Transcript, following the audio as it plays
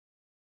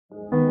Hello,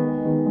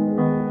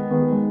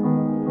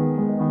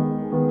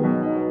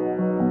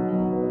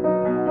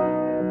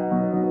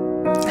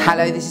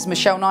 this is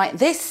Michele Knight.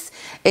 This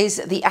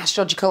is the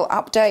astrological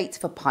update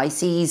for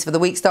Pisces for the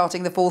week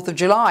starting the 4th of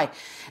July.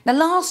 Now,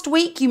 last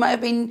week you might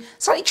have been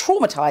slightly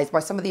traumatized by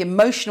some of the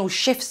emotional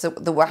shifts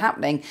that were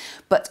happening,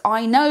 but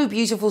I know,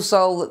 beautiful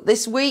soul, that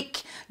this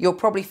week you're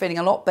probably feeling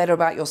a lot better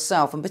about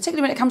yourself, and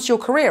particularly when it comes to your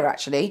career,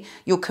 actually.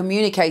 You're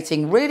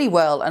communicating really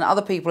well and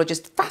other people are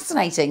just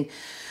fascinated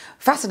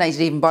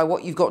even by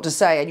what you've got to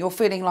say, and you're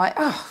feeling like,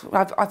 oh,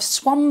 I've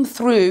swum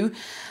through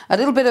a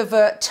little bit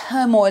of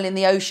turmoil in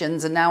the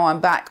oceans and now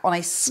I'm back on a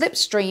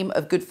slipstream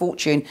of good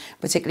fortune,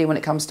 particularly when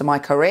it comes to my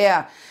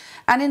career.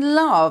 And in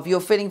love, you're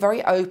feeling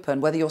very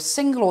open. Whether you're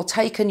single or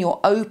taken,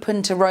 you're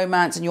open to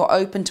romance and you're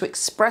open to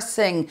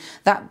expressing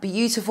that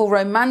beautiful,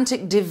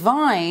 romantic,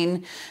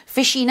 divine,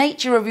 fishy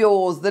nature of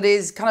yours that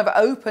is kind of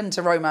open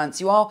to romance.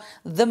 You are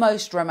the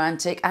most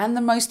romantic and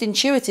the most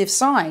intuitive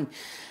sign.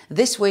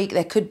 This week,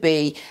 there could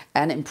be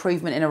an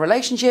improvement in a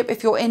relationship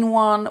if you're in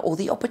one, or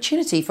the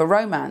opportunity for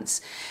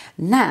romance.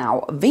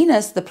 Now,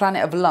 Venus, the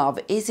planet of love,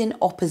 is in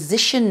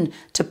opposition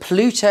to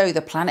Pluto,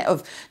 the planet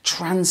of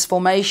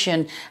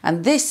transformation.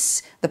 And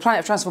this, the planet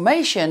of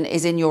transformation,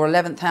 is in your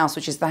 11th house,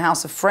 which is the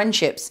house of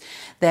friendships.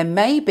 There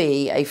may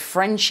be a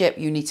friendship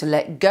you need to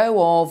let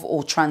go of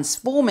or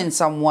transform in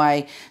some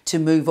way to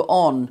move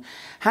on.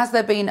 Has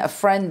there been a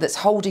friend that's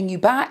holding you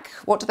back?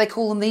 What do they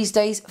call them these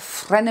days?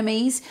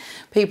 Frenemies.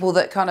 People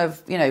that kind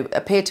of, you know,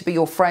 appear to be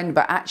your friend,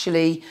 but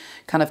actually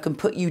kind of can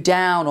put you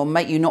down or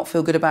make you not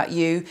feel good about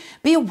you.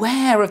 Be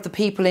aware of the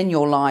people in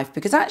your life,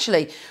 because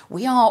actually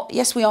we are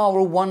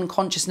all one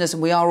consciousness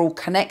and we are all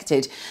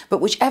connected. But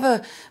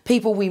whichever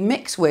people we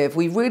mix with,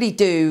 we really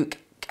do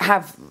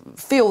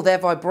feel their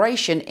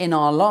vibration in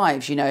our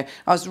lives. You know,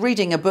 I was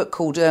reading a book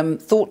called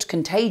Thought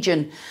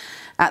Contagion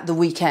at the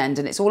weekend,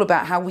 and it's all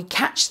about how we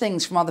catch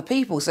things from other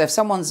people. So if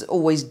someone's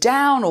always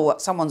down, or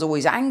someone's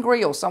always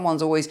angry, or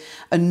someone's always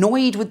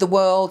annoyed with the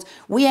world,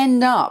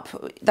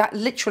 that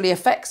literally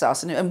affects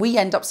us, and we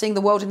end up seeing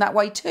the world in that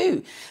way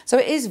too. So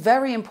it is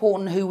very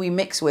important who we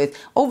mix with.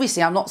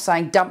 Obviously, I'm not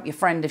saying dump your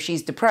friend if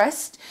she's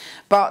depressed,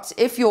 but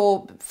if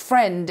your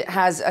friend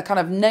has a kind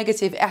of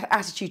negative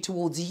attitude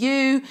towards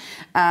you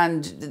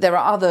and there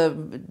are other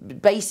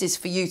bases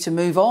for you to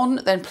move on,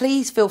 then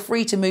please feel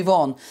free to move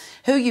on.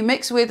 Who you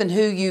mix with and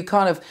who you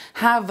kind of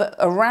have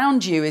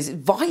around you is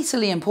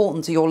vitally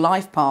important to your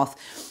life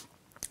path,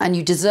 and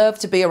you deserve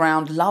to be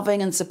around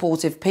loving and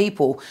supportive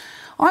people.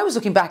 I was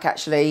looking back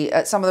actually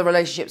at some of the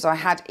relationships I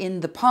had in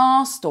the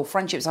past, or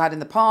friendships I had in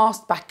the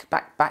past,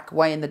 back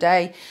way in the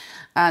day,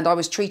 and I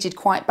was treated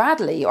quite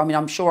badly. I mean,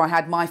 I'm sure I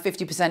had my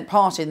 50%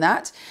 part in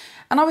that.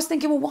 And I was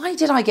thinking, well, why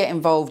did I get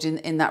involved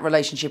in that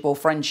relationship or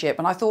friendship?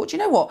 And I thought, you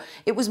know what?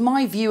 It was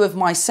my view of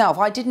myself.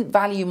 I didn't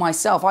value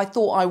myself. I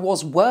thought I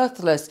was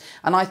worthless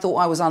and I thought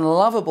I was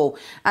unlovable.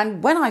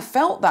 And when I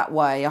felt that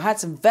way, I had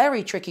some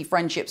very tricky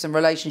friendships and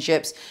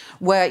relationships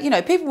where, you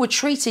know, people were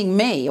treating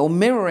me or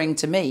mirroring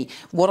to me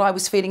what I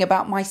was feeling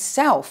about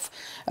myself.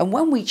 And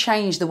when we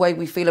change the way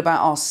we feel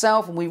about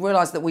ourselves, and we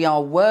realize that we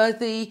are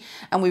worthy,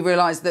 and we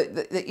realize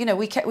that you know,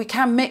 we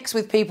can mix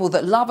with people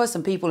that love us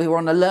and people who are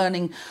on a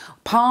learning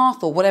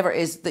path or whatever it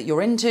is that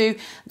you're into,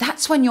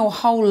 that's when your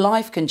whole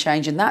life can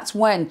change. And that's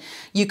when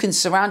you can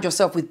surround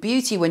yourself with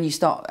beauty, when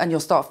you'll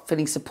start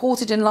feeling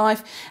supported in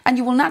life, and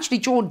you will naturally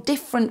draw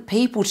different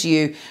people to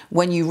you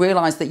when you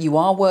realize that you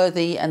are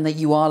worthy and that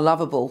you are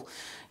lovable.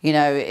 You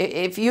know,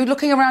 if you're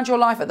looking around your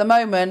life at the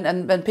moment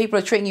and people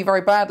are treating you very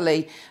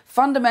badly,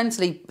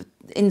 fundamentally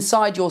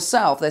inside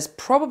yourself, there's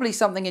probably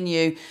something in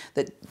you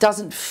that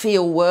doesn't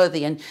feel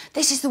worthy. And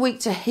this is the week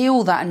to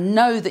heal that and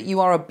know that you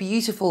are a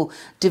beautiful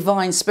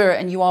divine spirit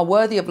and you are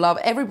worthy of love.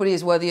 Everybody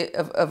is worthy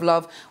of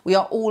love. We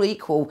are all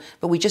equal,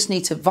 but we just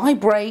need to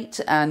vibrate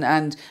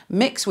and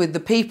mix with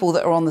the people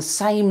that are on the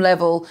same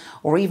level,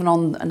 or even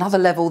on another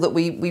level that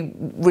we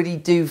really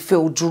do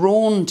feel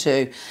drawn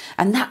to.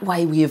 And that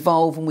way we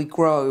evolve and we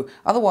grow.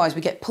 Otherwise we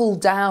get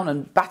pulled down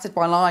and battered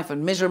by life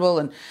and miserable,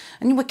 and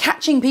we're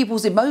catching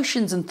people's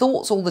emotions and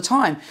thoughts all the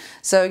time.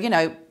 So, you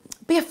know,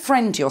 be a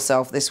friend to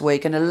yourself this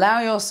week and allow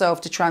yourself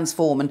to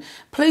transform. And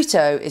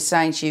Pluto is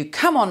saying to you,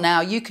 come on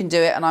now, you can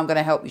do it, and I'm going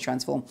to help you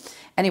transform.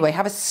 Anyway,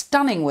 have a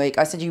stunning week.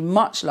 I send you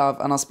much love,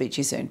 and I'll speak to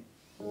you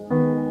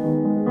soon.